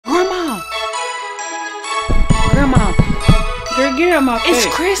get out of my face.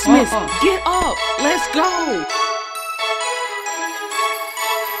 It's Christmas. Get up. Let's go.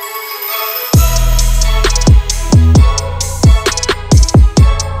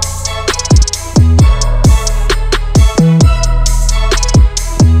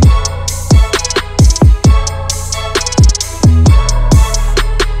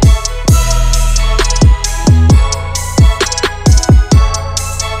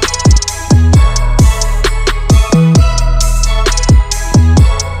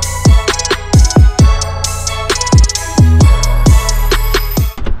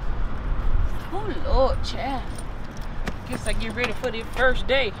 Guess I get ready for the first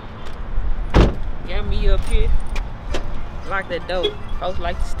day. Got me up here. Lock that door. Folks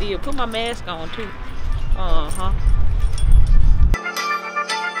like to steal. Put my mask on too. Ooh,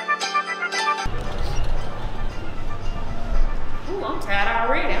 I'm tired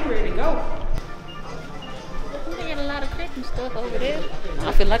already. I'm ready to go. They got a lot of Christmas stuff over there.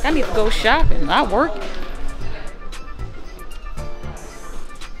 I feel like I need to go shopping. I work.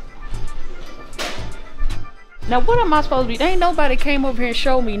 Now what am I supposed to be? Ain't nobody came over here and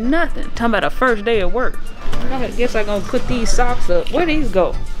showed me nothing. Talking about the first day of work. I guess I'm gonna put these socks up. Where these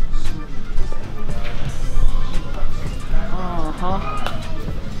go?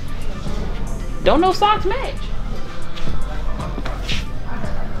 Don't no socks match.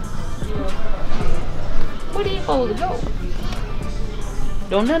 Where these supposed to go?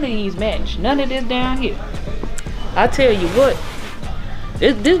 Don't none of these match. None of this down here. I tell you what.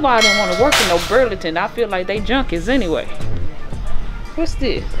 This is why I didn't want to work in no Burlington. I feel like they junkies anyway. What's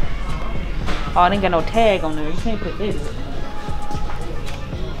this? Oh, it ain't got no tag on there. You can't put this.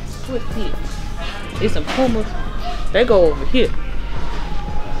 What's this? It's some Pumas. They go over here.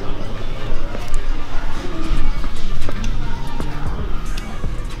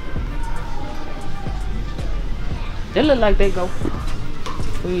 They look like they go.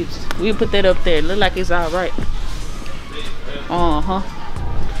 We put that up there. Look like it's all right.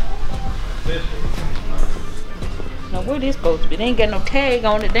 Now where this supposed to be? They ain't got no tag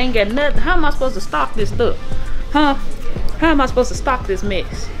on it. They ain't got nothing. How am I supposed to stock this stuff? Huh? How am I supposed to stock this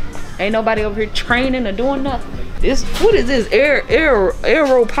mess? Ain't nobody over here training or doing nothing. This, what is this?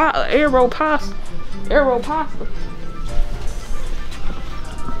 Aero pasta.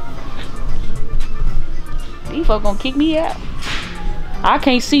 These folks gonna kick me out. I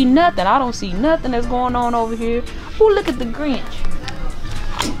can't see nothing. I don't see nothing that's going on over here. Ooh, look at the Grinch.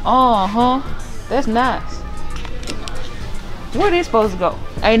 That's nice. Where this supposed to go?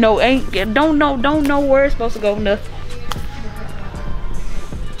 Don't know where it's supposed to go. Nothing.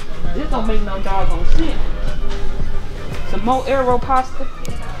 This don't make no doggone sense. Some more aero pasta.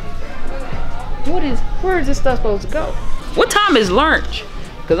 Where is this stuff supposed to go? What time is lunch?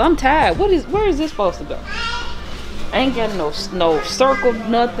 Cause I'm tired. Where is this supposed to go? I ain't got no circle,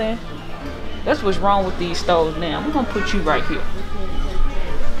 nothing. That's what's wrong with these stores now. We're gonna put you right here.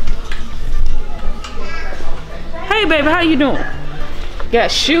 Hey baby, how you doing?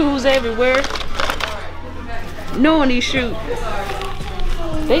 Got shoes everywhere. Knowing these shoes.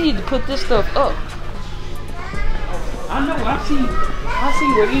 They need to put this stuff up. I know, I see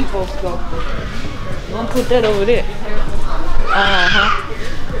where these supposed to go. I'm gonna put that over there.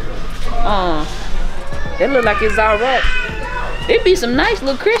 That look like it's alright. It'd be some nice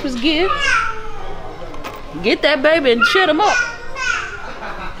little Christmas gifts. Get that baby and shut him up.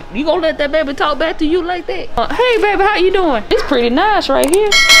 You gonna let that baby talk back to you like that? Hey baby, how you doing? It's pretty nice right here.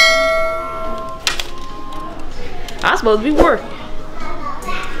 I'm supposed to be working.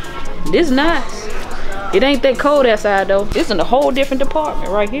 This nice. It ain't that cold outside though. It's in a whole different department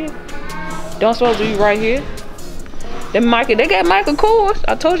right here. Don't supposed to be right here. They got Michael Kors.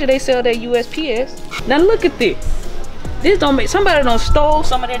 I told you they sell that USPS. Now look at this. This don't make, somebody done stole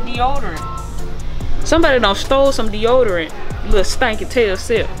some of that deodorant. Somebody done stole some deodorant. Little stinky tail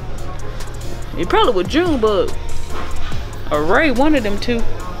self. It probably was Junebug. Or Ray, one of them two.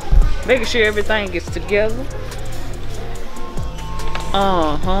 Making sure everything gets together.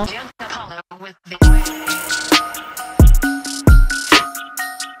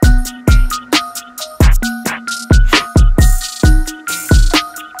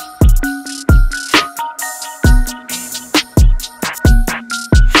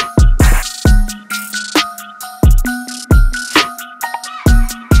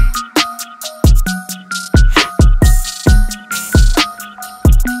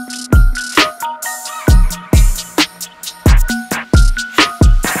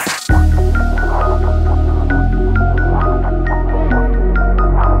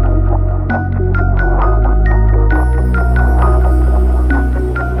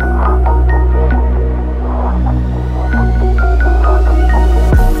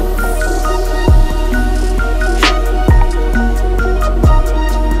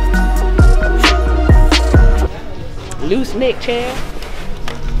 neck, child.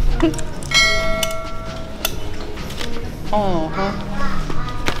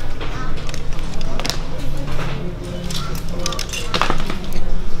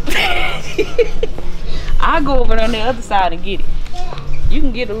 I'll go over on the other side and get it. You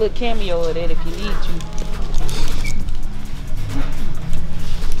can get a little cameo of that if you need to.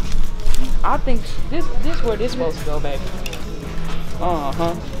 I think this where this supposed to go, baby. All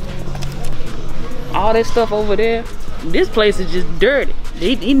that stuff over there. This place is just dirty.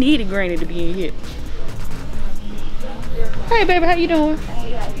 They needed Granny to be in here. Hey, baby, how you doing?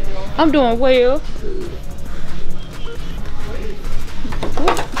 I'm doing well.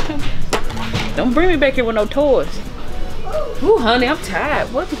 Don't bring me back here with no toys. Ooh, honey, I'm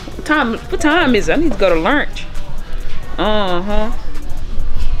tired. What time is it? I need to go to lunch.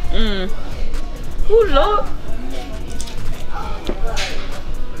 Ooh, Lord.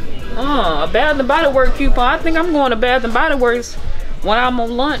 A Bath and Body Works coupon. I think I'm going to Bath and Body Works when I'm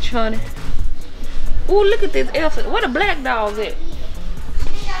on lunch, honey. Ooh, look at this Elsa. Where the black dolls at?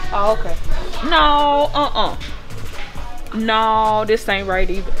 Oh, okay. No, no, this ain't right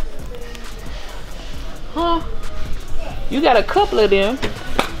either. Huh? You got a couple of them.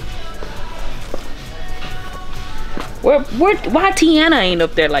 Why Tiana ain't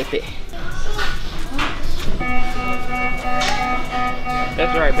up there like that?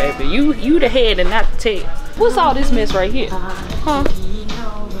 That's right, baby. You the head and not the tail. What's all this mess right here? Huh?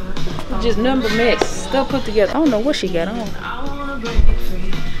 Just number mess. Stuff put together. I don't know what she got on.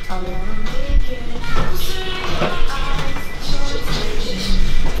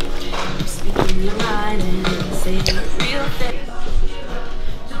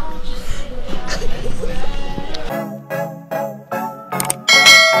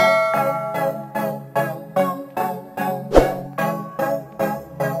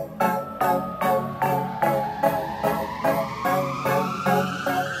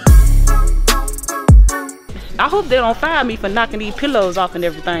 I hope they don't fire me for knocking these pillows off and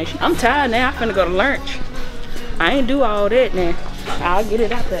everything. I'm tired now. I'm finna go to lunch. I ain't do all that now. I'll get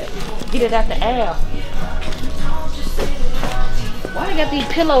it out the air. Why I got these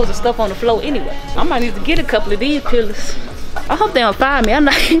pillows and stuff on the floor anyway? I might need to get a couple of these pillows. I hope they don't fire me.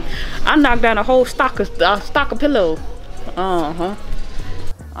 I knocked down a whole stock of pillows. I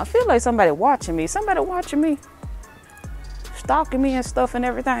feel like somebody watching me. Somebody watching me. Stalking me and stuff and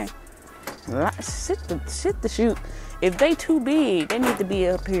everything. Shit the shoot. If they too big, they need to be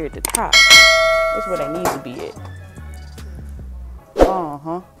up here at the top. That's where they need to be at.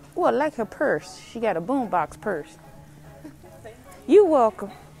 Oh, I like her purse. She got a boombox purse. You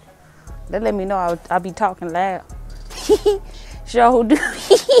welcome. They let me know I be talking loud. Sure do.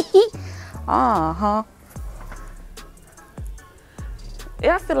 Yeah,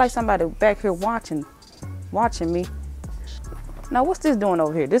 I feel like somebody back here watching me. Now what's this doing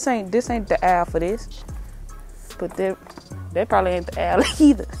over here? This ain't the aisle for this. But that probably ain't the aisle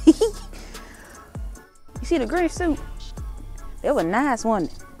either. You see the gray suit? It was nice,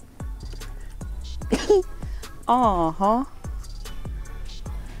 wasn't it?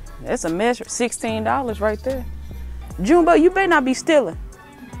 That's a measure. $16 right there. Jumbo, you better not be stealing.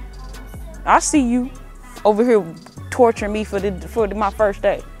 I see you over here torturing me for my first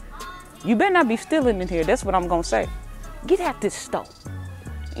day. You better not be stealing in here. That's what I'm gonna say. Get out this store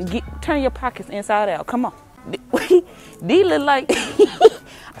and turn your pockets inside out. Come on. These look like.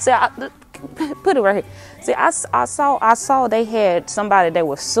 See, put it right here. See, I saw they had somebody that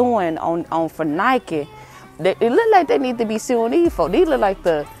was suing on for Nike. It looked like they need to be suing these folks. These look like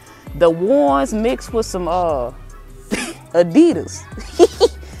the ones mixed with some Adidas.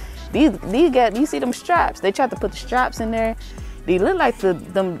 these got, you see them straps? They tried to put the straps in there. They look like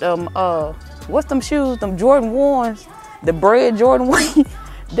them what's them shoes? Them Jordan 1s. The bread Jordan 1.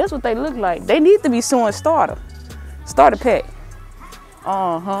 That's what they look like. They need to be suing Starter Pack.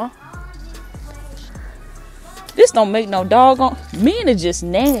 This don't make no doggone. Men are just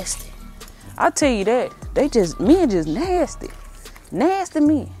nasty. I'll tell you that. Men just nasty. Nasty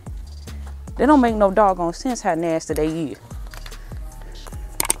men. They don't make no doggone sense how nasty they is.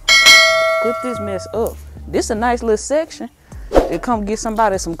 Put this mess up. This a nice little section. They come get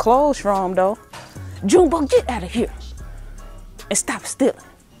somebody some clothes from though. Jumbo, get out of here. And stop stealing.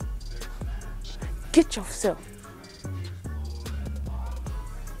 Get yourself.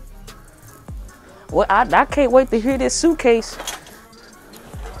 Well, I can't wait to hear this suitcase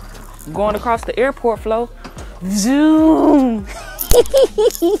going across the airport floor. Zoom.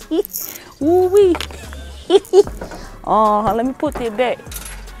 Woo-wee. Let me put it back.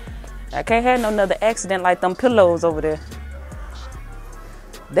 I can't have no another accident like them pillows over there.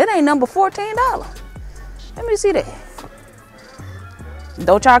 That ain't number $14. Let me see that.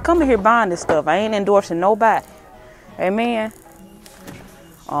 Don't y'all come in here buying this stuff. I ain't endorsing nobody. Amen.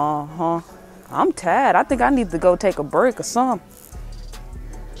 I'm tired. I think I need to go take a break or something.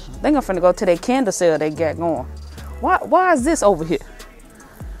 I think I'm finna go to that candle sale they got going. Why is this over here?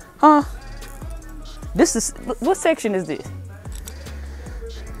 Huh? This is, what section is this?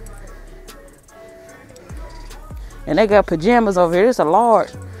 And they got pajamas over here. It's a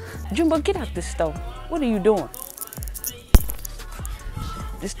large. Jumbo, get out this store. What are you doing?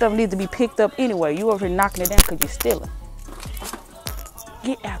 This stuff needs to be picked up anyway. You over here knocking it down because you're stealing.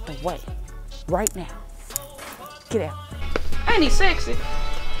 Get out the way. Right now. Get out. Ain't he sexy?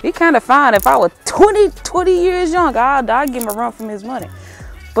 He kind of fine. If I was 20 years younger, I'd give him a run from his money.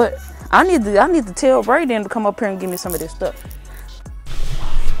 But I need to tell Brayden to come up here and give me some of this stuff.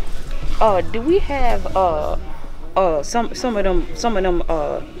 Do we have some of them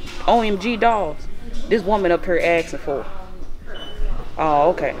OMG dolls this woman up here asking for? Oh,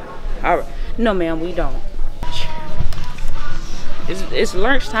 okay. All right. No, ma'am, we don't. It's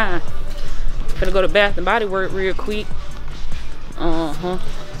lunchtime. Finna go to Bath and Body Works real quick.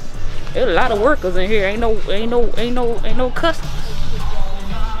 There's a lot of workers in here. Ain't no customers.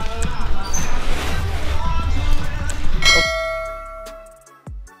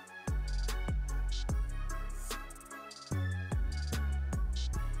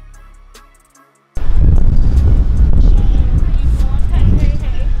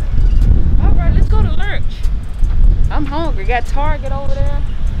 I'm hungry. Got Target over there,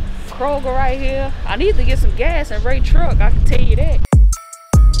 Kroger right here. I need to get some gas in Ray's truck. I can tell you that.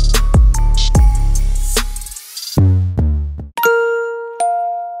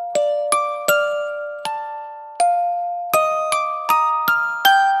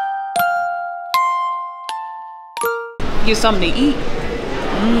 Get something to eat.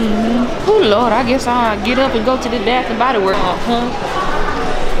 Oh Lord, I guess I'll get up and go to the Bath and Body Works.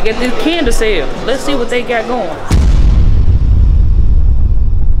 Get this candle sale. Let's see what they got going.